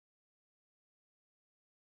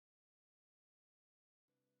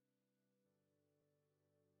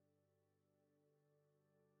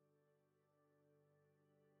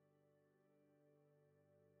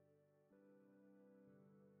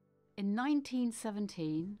In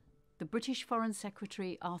 1917, the British Foreign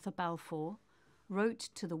Secretary Arthur Balfour wrote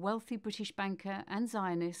to the wealthy British banker and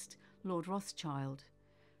Zionist Lord Rothschild.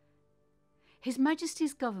 His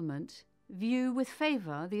Majesty's government view with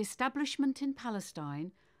favour the establishment in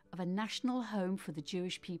Palestine of a national home for the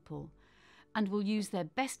Jewish people, and will use their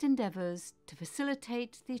best endeavours to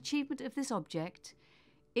facilitate the achievement of this object,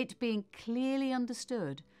 it being clearly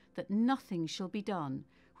understood that nothing shall be done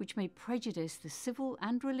which may prejudice the civil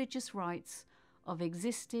and religious rights of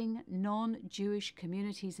existing non-Jewish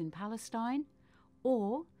communities in Palestine,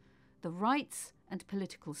 or the rights and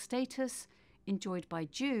political status enjoyed by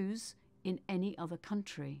Jews in any other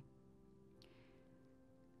country.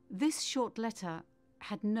 This short letter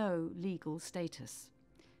had no legal status,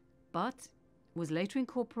 but was later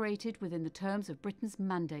incorporated within the terms of Britain's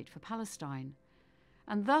mandate for Palestine,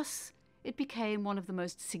 and thus it became one of the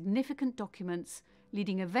most significant documents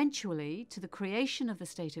leading eventually to the creation of the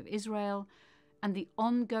State of Israel and the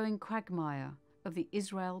ongoing quagmire of the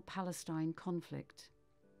Israel-Palestine conflict.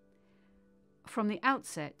 From the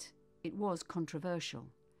outset, it was controversial.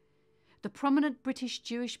 The prominent British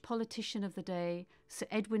Jewish politician of the day, Sir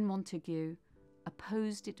Edwin Montagu,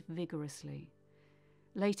 opposed it vigorously.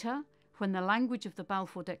 Later, when the language of the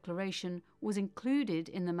Balfour Declaration was included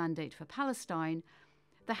in the mandate for Palestine,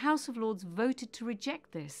 the House of Lords voted to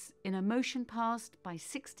reject this in a motion passed by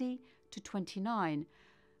 60 to 29,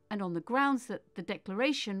 and on the grounds that the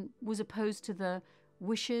declaration was opposed to the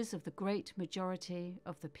wishes of the great majority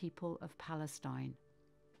of the people of Palestine.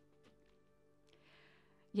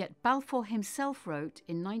 Yet Balfour himself wrote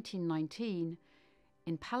in 1919,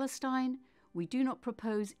 "In Palestine, we do not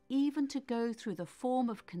propose even to go through the form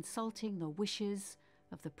of consulting the wishes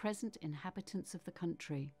of the present inhabitants of the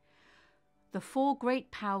country. The four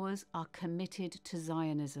great powers are committed to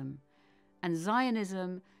Zionism, and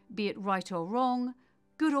Zionism, be it right or wrong,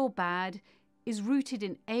 good or bad, is rooted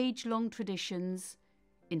in age-long traditions,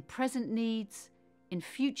 in present needs, in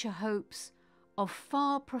future hopes, of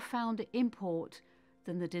far profounder import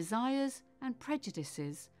than the desires and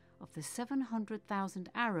prejudices of the 700,000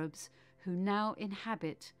 Arabs who now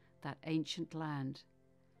inhabit that ancient land."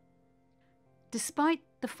 Despite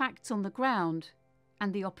the facts on the ground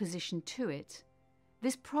and the opposition to it,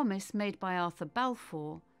 this promise made by Arthur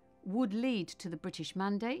Balfour would lead to the British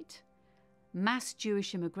Mandate, mass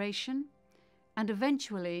Jewish immigration, and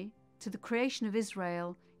eventually to the creation of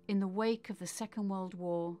Israel in the wake of the Second World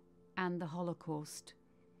War and the Holocaust.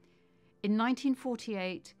 In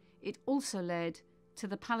 1948, it also led to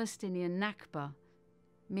the Palestinian Nakba,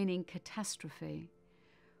 meaning catastrophe,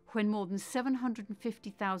 when more than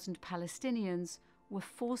 750,000 Palestinians were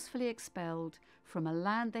forcefully expelled from a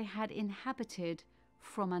land they had inhabited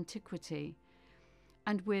from antiquity,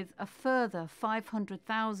 and with a further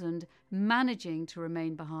 500,000 managing to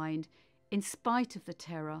remain behind in spite of the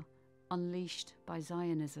terror unleashed by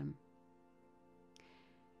Zionism.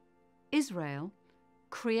 Israel,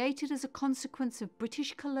 created as a consequence of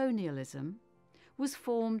British colonialism, was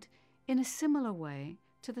formed in a similar way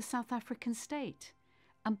to the South African state,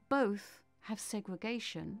 and both have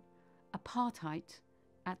segregation, apartheid,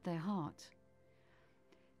 at their heart.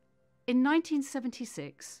 In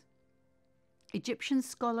 1976, Egyptian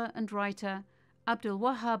scholar and writer Abdul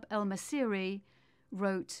Wahab el-Masiri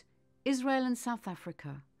wrote Israel and South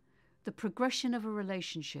Africa, The Progression of a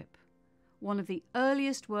Relationship, one of the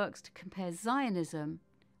earliest works to compare Zionism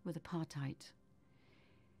with apartheid.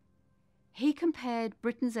 He compared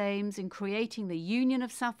Britain's aims in creating the Union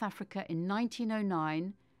of South Africa in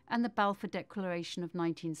 1909 and the Balfour Declaration of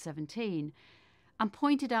 1917, and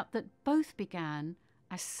pointed out that both began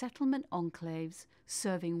as settlement enclaves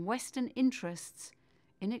serving Western interests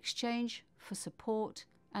in exchange for support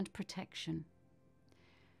and protection.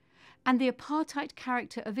 And the apartheid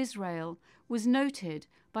character of Israel was noted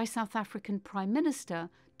by South African Prime Minister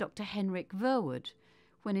Dr. Hendrik Verwoerd,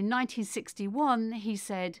 when in 1961 he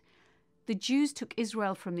said, "The Jews took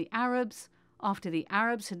Israel from the Arabs after the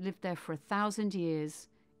Arabs had lived there for 1,000 years.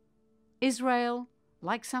 Israel,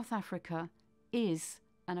 like South Africa, is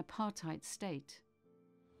an apartheid state."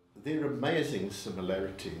 There are amazing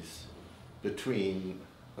similarities between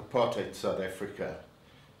apartheid South Africa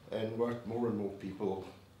and what more and more people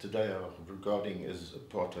today are regarding as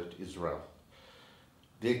apartheid Israel.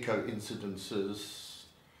 There are coincidences,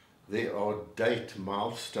 there are date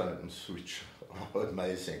milestones which are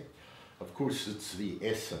amazing. Of course, it's the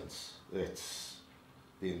essence that's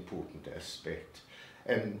the important aspect,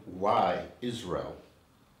 and why Israel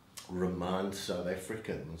reminds South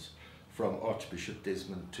Africans from Archbishop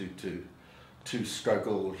Desmond Tutu to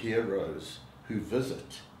struggle heroes who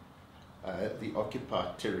visit the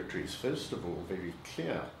occupied territories. First of all, very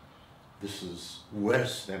clear this is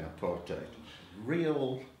worse than apartheid.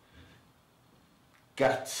 Real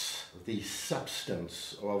guts, the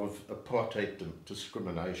substance of apartheid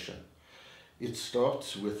discrimination. It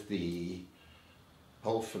starts with the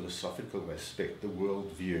whole philosophical aspect, the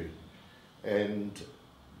worldview, and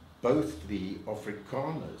both the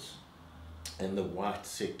Afrikaners and the white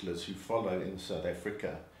settlers who follow in South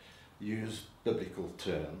Africa use biblical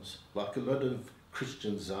terms, like a lot of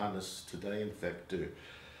Christian Zionists today in fact do.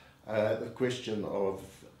 The question of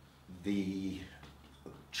the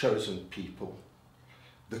chosen people,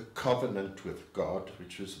 the covenant with God,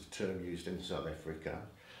 which was the term used in South Africa,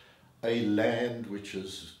 a land which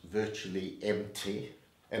is virtually empty,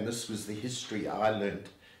 and this was the history I learned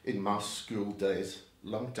in my school days,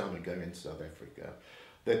 long time ago in South Africa,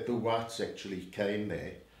 that the whites actually came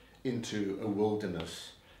there into a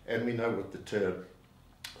wilderness, and we know what the term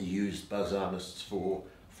used by Zionists for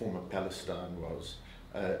former Palestine was,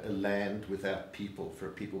 a land without people, for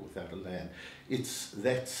a people without a land. It's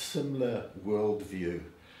that similar worldview,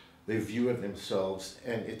 their view of themselves,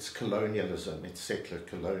 and it's colonialism, it's settler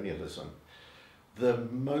colonialism. The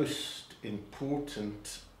most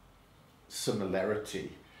important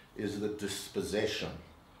similarity is the dispossession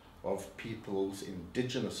of people's,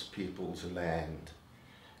 indigenous people's land,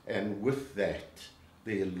 and with that,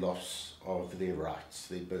 their loss of their rights,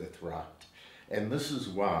 their birthright. And this is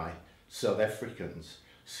why South Africans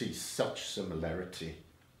see such similarity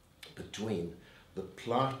between the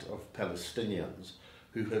plight of Palestinians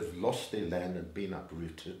who have lost their land and been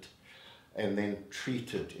uprooted and then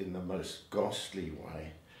treated in the most ghastly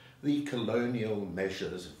way. The colonial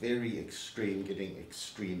measures, very extreme, getting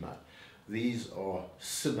extremer. These are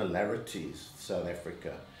similarities, South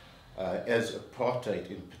Africa, as apartheid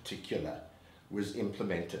in particular was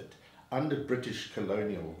implemented. Under British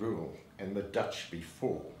colonial rule and the Dutch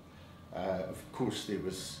before, of course there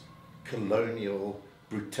was colonial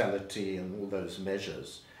brutality and all those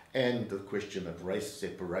measures, and the question of race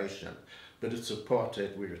separation, but it's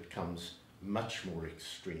apartheid where it comes much more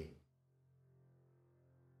extreme.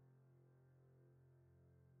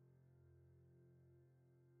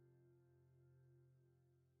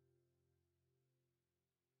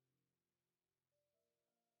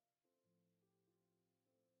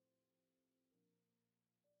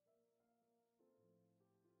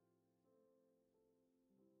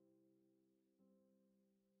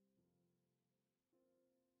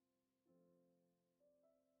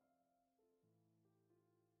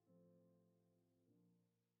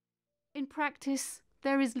 In practice,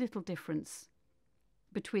 there is little difference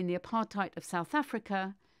between the apartheid of South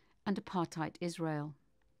Africa and apartheid Israel.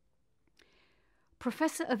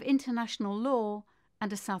 Professor of International Law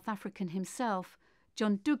and a South African himself,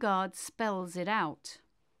 John Dugard spells it out.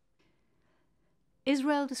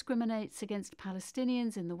 Israel discriminates against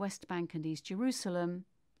Palestinians in the West Bank and East Jerusalem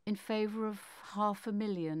in favour of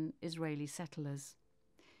 500,000 Israeli settlers.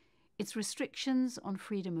 Its restrictions on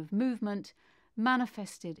freedom of movement,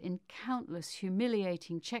 manifested in countless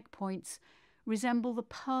humiliating checkpoints, resemble the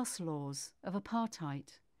pass laws of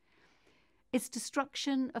apartheid. Its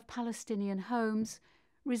destruction of Palestinian homes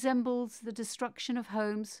resembles the destruction of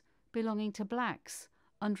homes belonging to blacks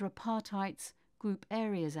under apartheid's Group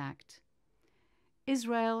Areas Act.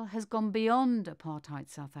 Israel has gone beyond apartheid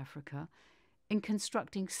South Africa in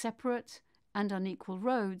constructing separate and unequal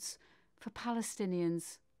roads for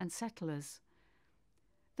Palestinians and settlers.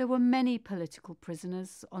 There were many political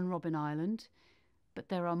prisoners on Robben Island, but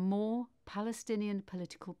there are more Palestinian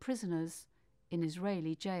political prisoners in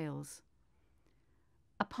Israeli jails.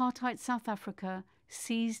 Apartheid South Africa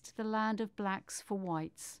seized the land of blacks for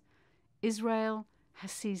whites. Israel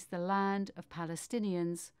has seized the land of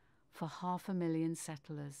Palestinians for 500,000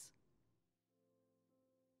 settlers.